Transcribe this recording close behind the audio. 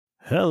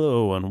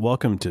Hello and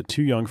welcome to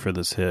Too Young for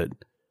This Hit.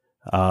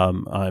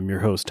 I'm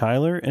your host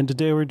Tyler, and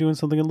today we're doing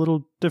something a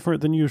little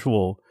different than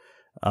usual.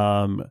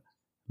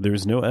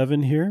 There's no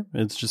Evan here,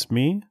 it's just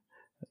me,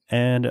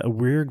 and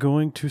we're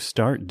going to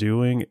start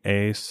doing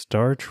a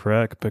Star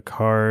Trek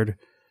Picard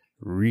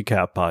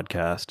recap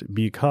podcast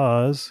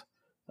because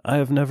I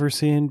have never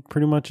seen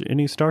pretty much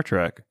any Star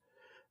Trek.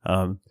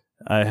 I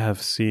have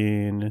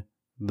seen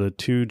the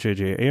two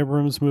J.J.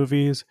 Abrams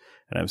movies,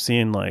 and I've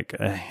seen like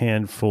a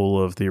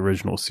handful of the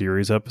original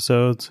series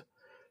episodes.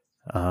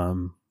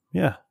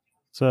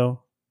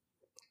 So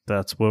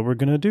that's what we're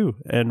going to do.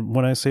 And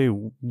when I say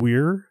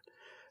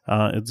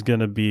it's going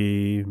to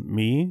be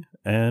me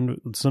and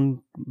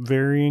some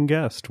varying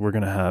guests. We're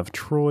going to have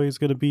Troy's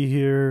going to be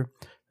here.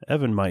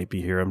 Evan might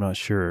be here. I'm not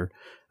sure.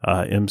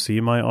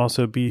 MC might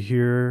also be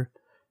here.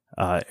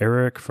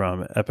 Eric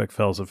from Epic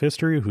Fails of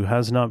History, who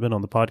has not been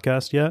on the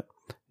podcast yet.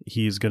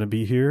 He's going to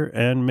be here,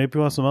 and maybe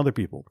we'll have some other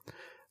people.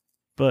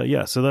 But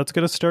yeah, so that's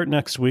going to start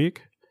next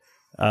week.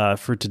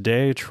 For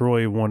today,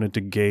 Troy wanted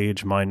to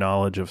gauge my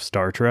knowledge of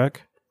Star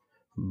Trek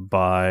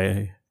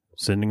by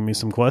sending me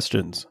some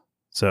questions.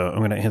 So I'm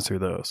going to answer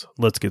those.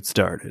 Let's get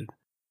started.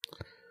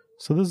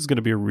 So this is going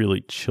to be a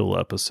really chill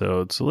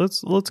episode. So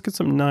let's get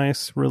some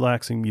nice,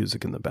 relaxing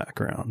music in the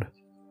background.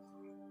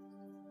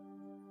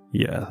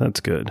 Yeah,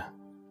 that's good.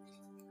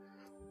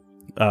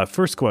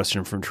 First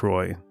question from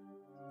Troy.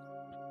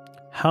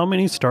 How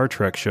many Star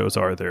Trek shows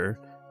are there?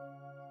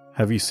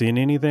 Have you seen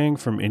anything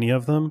from any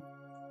of them?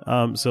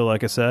 So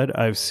like I said,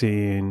 I've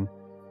seen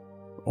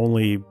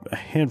only a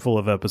handful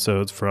of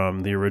episodes from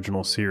the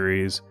original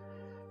series.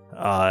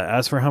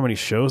 As for how many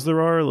shows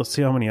there are, let's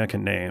see how many I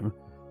can name.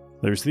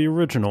 There's the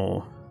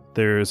original.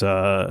 There's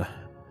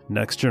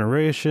Next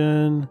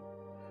Generation.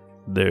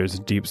 There's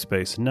Deep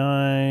Space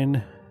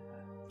Nine.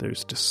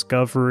 There's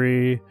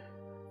Discovery.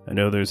 I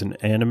know there's an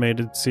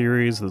animated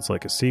series that's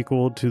like a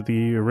sequel to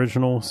the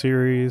original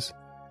series.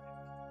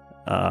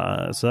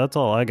 So that's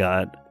all I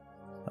got.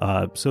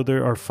 So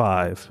there are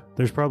 5.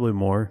 There's probably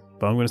more,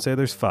 but I'm going to say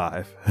there's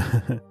 5.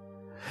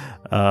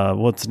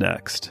 What's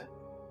next?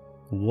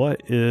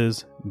 What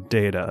is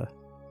Data?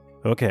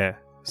 Okay,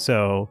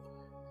 so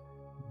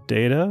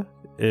Data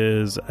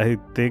is, I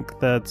think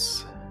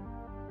that's...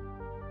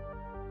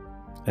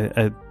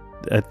 I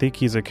think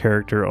he's a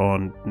character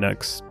on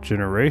Next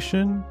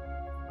Generation,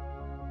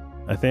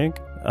 I think.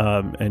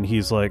 And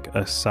he's like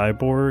a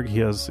cyborg.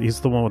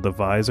 He's the one with the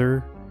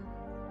visor.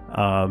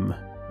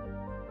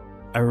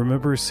 I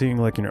remember seeing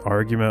like an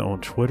argument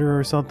on Twitter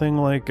or something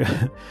like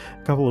a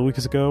couple of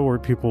weeks ago where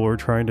people were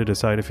trying to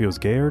decide if he was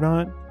gay or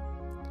not.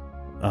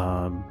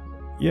 I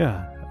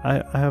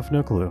have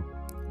no clue.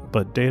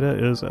 But Data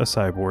is a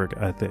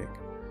cyborg, I think.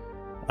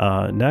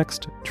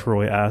 Next,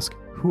 Troy asks,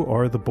 who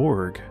are the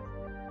Borg?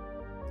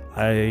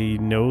 I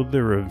know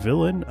they're a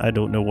villain. I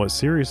don't know what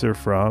series they're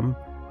from.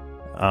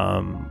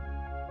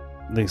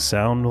 They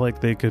sound like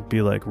they could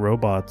be like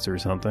robots or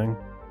something.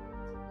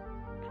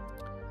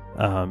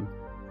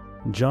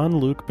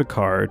 Jean-Luc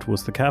Picard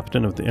was the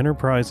captain of the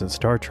Enterprise in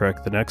Star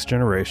Trek The Next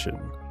Generation.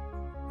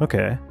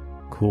 Okay,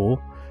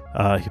 cool.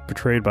 He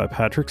portrayed by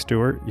Patrick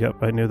Stewart. Yep,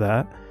 I knew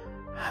that.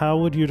 How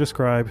would you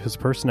describe his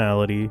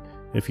personality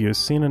if you have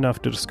seen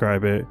enough to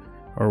describe it,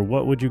 or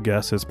what would you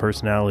guess his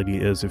personality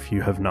is if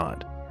you have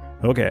not?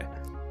 Okay,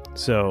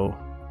 so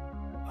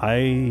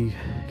I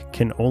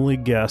can only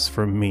guess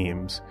from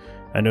memes.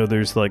 I know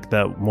there's like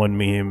that one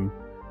meme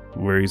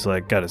where he's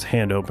like got his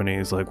hand open and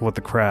he's like, what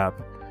the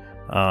crap?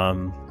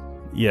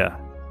 Yeah.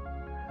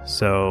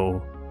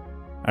 So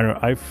I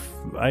don't know.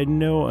 I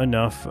know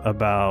enough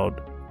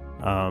about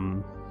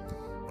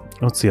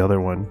what's the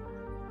other one?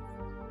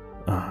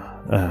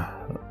 I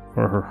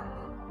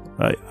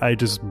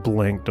just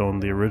blanked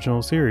on the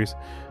original series.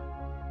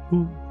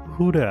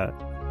 Who dat?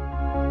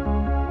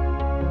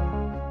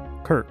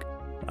 Kirk.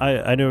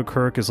 I know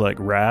Kirk is like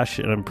rash,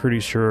 and I'm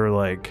pretty sure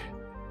like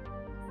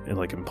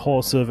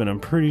impulsive, and I'm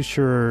pretty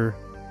sure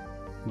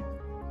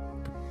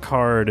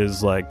Picard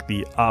is like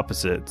the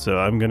opposite. So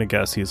I'm gonna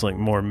guess he's like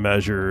more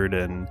measured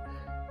and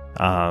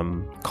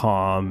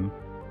calm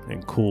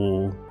and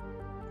cool.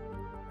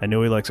 I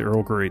know he likes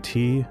Earl Grey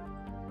tea.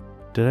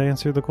 Did I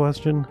answer the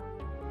question?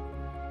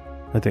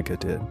 I think I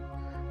did.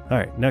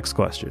 Alright, next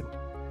question.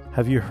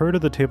 Have you heard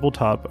of the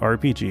tabletop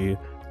RPG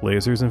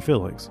Lasers and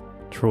Feelings?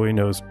 Troy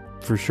knows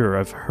for sure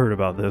I've heard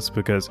about this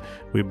because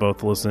we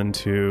both listened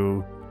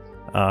to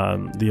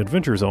The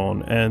Adventure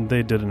Zone, and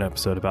they did an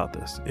episode about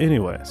this.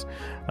 Anyways,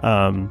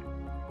 my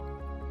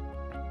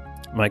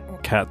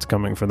cat's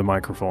coming for the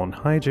microphone.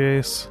 Hi,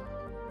 Jace.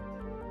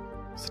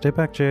 Stay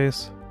back,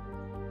 Jace.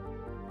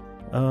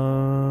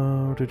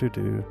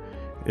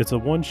 It's a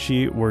one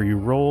sheet where you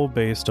roll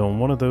based on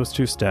one of those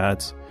two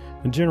stats.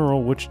 In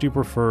general, which do you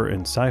prefer in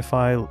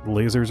sci-fi,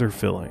 lasers or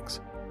fillings?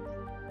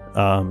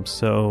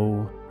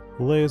 So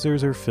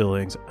lasers or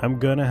fillings? I'm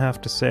gonna have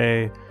to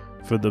say,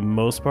 for the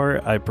most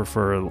part, I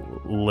prefer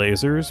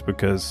lasers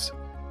because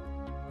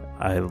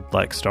I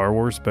like Star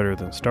Wars better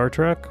than Star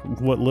Trek.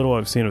 What little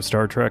I've seen of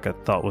Star Trek I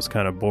thought was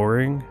kind of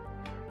boring.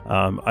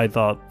 I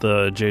thought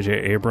the J.J.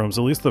 Abrams,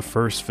 at least the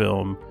first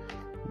film,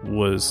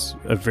 was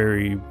a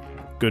very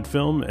good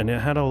film, and it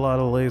had a lot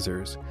of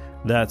lasers.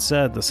 That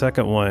said, the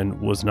second one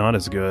was not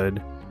as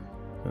good.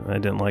 I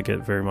didn't like it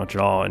very much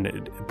at all,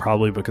 and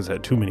probably because it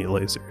had too many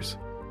lasers.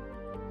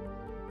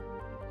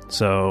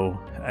 So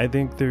I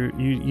think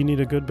you need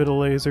a good bit of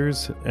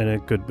lasers and a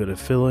good bit of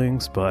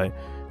fillings, but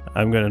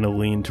I'm going to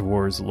lean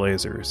towards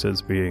lasers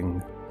as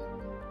being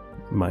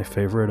my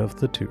favorite of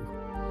the two.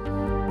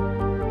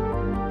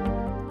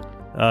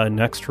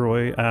 Next,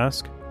 Roy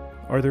asks,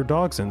 are there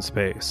dogs in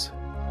space?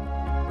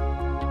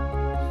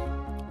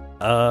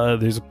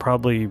 There's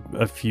probably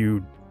a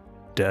few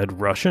dead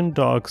Russian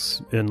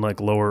dogs in like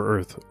lower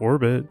Earth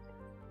orbit.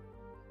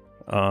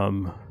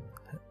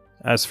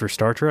 As for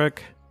Star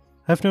Trek,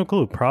 I have no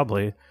clue,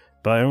 probably,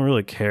 but I don't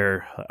really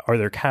care. Are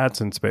there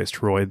cats in space,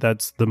 Troy?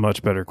 That's the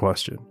much better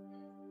question.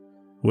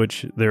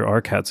 Which, there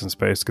are cats in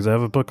space, because I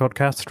have a book called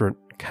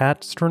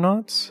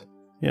Catstronauts?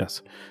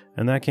 Yes,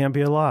 and that can't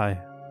be a lie.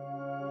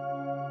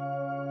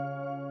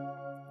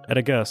 At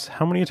a guess,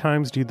 how many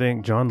times do you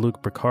think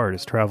Jean-Luc Picard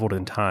has traveled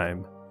in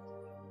time?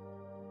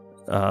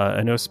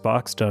 I know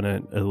Spock's done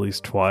it at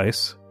least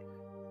twice.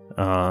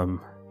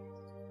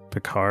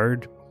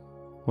 Picard,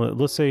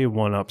 let's say you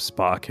one-up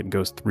Spock and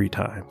goes 3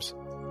 times.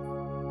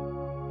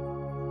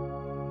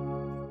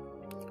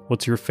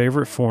 What's your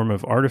favorite form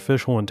of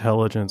artificial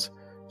intelligence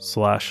 /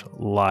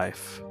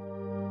 life?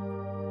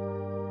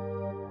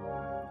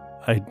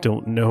 I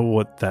don't know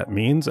what that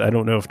means. I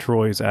don't know if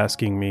Troy's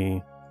asking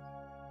me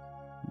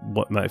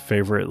what my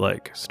favorite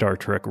like Star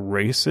Trek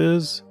race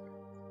is.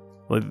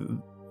 Like,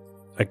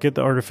 I get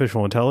the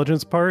artificial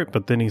intelligence part,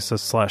 but then he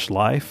says /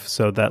 life,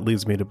 so that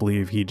leads me to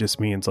believe he just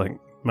means like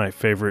my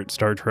favorite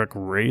Star Trek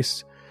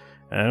race.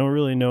 And I don't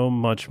really know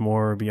much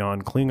more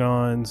beyond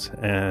Klingons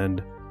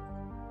and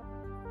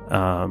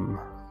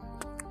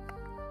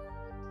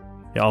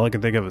yeah, all I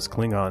can think of is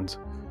Klingons.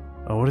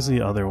 Oh, what is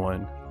the other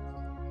one?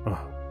 Oh,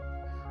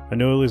 I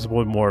know at least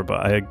one more,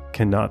 but I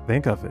cannot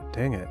think of it.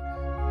 Dang it.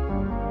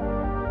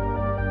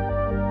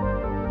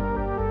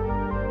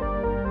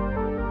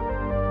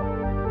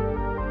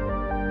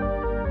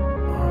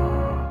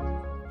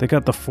 They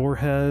got the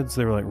foreheads.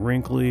 They were like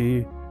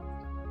wrinkly.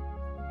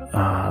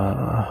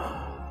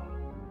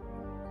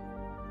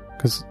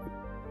 Because,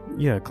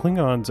 yeah,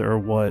 Klingons are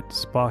what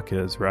Spock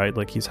is, right?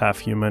 Like he's half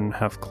human,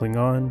 half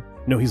Klingon.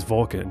 No, he's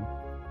Vulcan.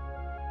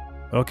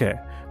 Okay,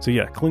 so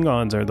yeah,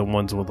 Klingons are the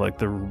ones with like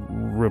the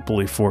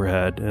ripply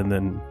forehead, and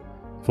then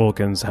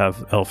Vulcans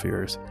have elf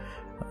ears.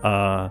 So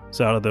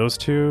out of those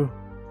two,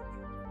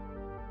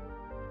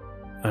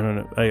 I don't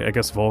know. I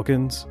guess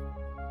Vulcans,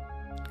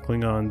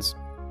 Klingons.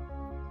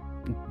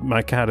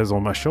 My cat is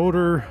on my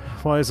shoulder.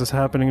 Why is this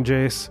happening,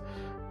 Jace?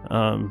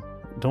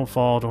 Don't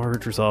fall, don't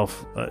hurt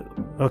yourself.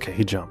 Okay,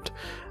 he jumped.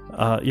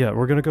 Yeah,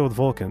 we're gonna go with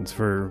Vulcans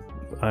for,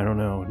 I don't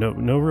know,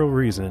 no real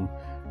reason.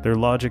 Their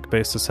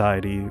logic-based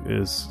society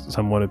is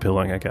somewhat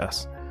appealing, I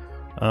guess.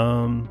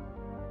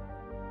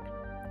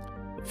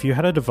 If you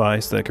had a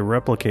device that could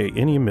replicate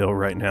any meal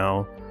right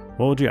now,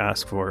 what would you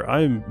ask for?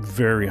 I'm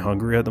very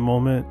hungry at the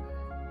moment.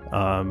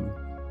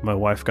 My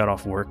wife got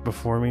off work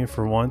before me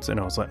for once, and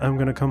I was like, I'm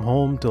gonna come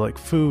home to like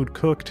food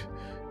cooked,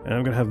 and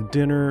I'm gonna have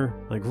dinner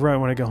like right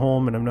when I get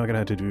home, and I'm not gonna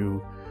have to do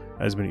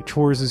as many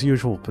chores as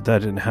usual, but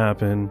that didn't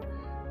happen.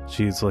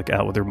 She's like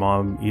out with her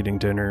mom eating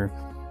dinner.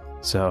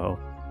 So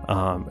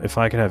if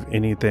I could have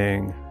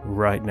anything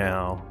right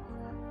now,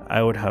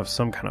 I would have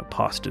some kind of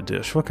pasta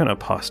dish. What kind of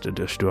pasta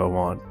dish do I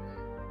want?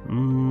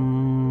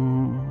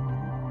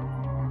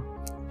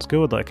 Let's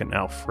go with like an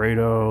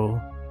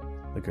Alfredo,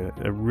 like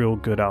a real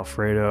good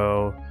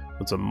Alfredo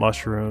with some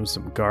mushrooms,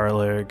 some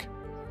garlic,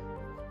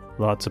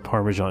 lots of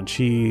Parmesan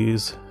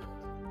cheese.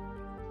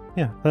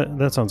 Yeah,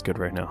 that sounds good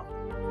right now.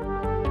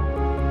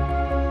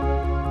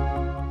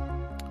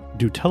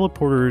 Do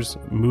teleporters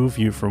move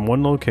you from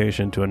one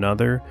location to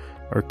another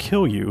or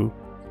kill you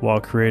while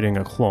creating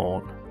a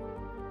clone?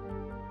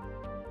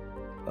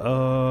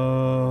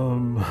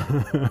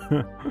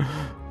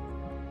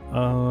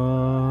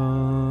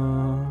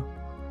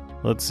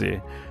 Let's see.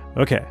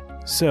 Okay,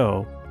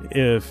 so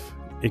if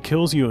it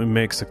kills you and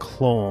makes a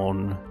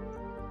clone,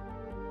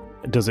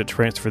 does it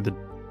transfer the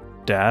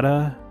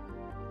data?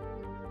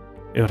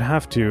 It would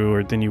have to,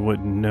 or then you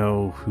wouldn't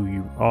know who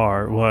you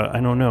are. Well, I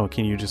don't know.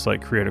 Can you just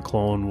like create a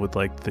clone with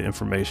like the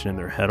information in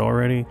their head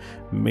already?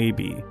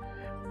 Maybe.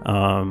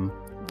 I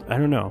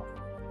don't know.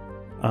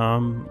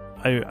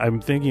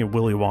 I'm thinking of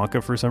Willy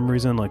Wonka for some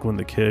reason, like when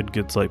the kid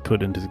gets like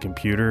put into the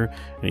computer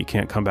and he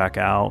can't come back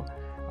out.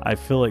 I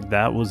feel like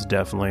that was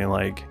definitely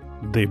like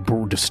they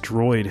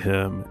destroyed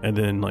him and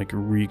then like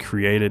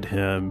recreated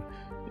him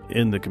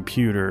in the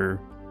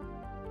computer.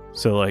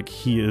 So like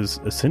he is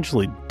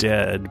essentially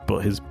dead, but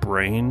his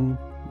brain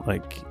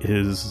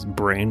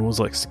was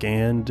like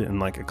scanned and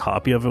like a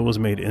copy of it was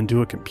made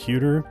into a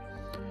computer.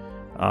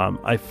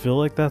 I feel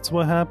like that's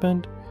what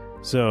happened.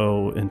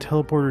 So in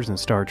teleporters and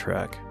Star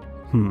Trek,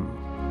 I'm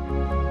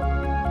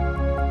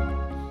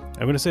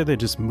gonna say they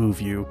just move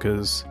you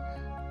because,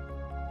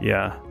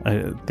 yeah,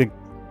 I think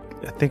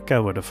think I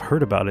would have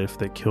heard about it if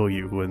they kill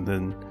you and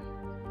then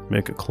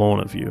make a clone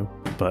of you,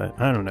 but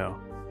I don't know.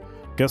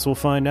 Guess we'll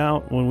find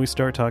out when we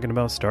start talking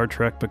about Star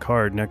Trek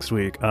Picard next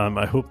week.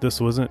 I hope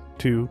this wasn't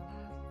too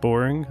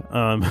boring.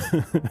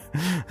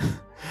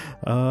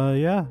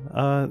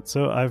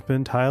 So I've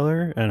been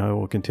Tyler, and I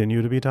will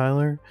continue to be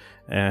Tyler,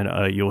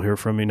 and you'll hear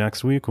from me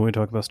next week when we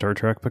talk about Star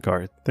Trek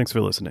Picard. Thanks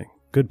for listening.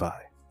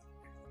 Goodbye.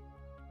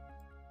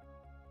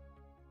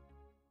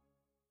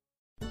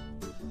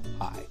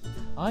 Hi,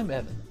 I'm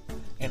Evan,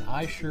 and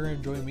I sure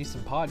enjoy me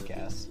some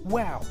podcasts.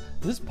 Wow,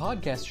 this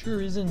podcast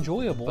sure is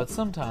enjoyable, but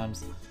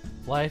sometimes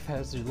life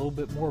has a little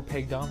bit more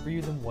pegged on for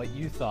you than what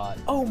you thought.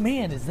 Oh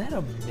man, is that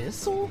a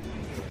missile?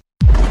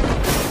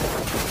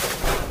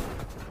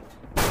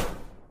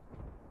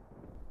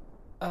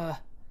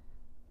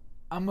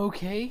 I'm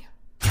okay.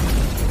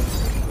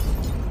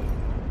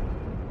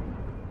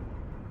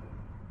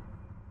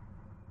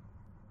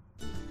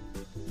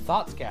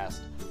 Thoughtscast,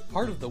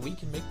 part of the We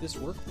Can Make This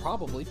Work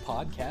Probably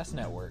podcast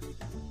network.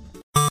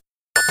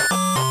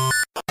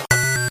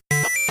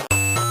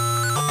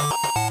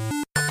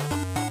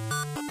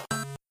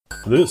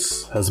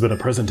 This has been a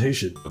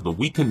presentation of the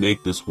We Can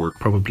Make This Work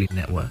Probably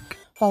network.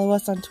 Follow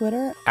us on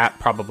Twitter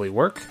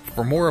 @ProbablyWork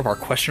for more of our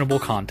questionable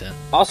content.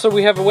 Also,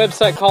 we have a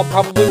website called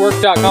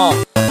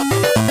probablywork.com.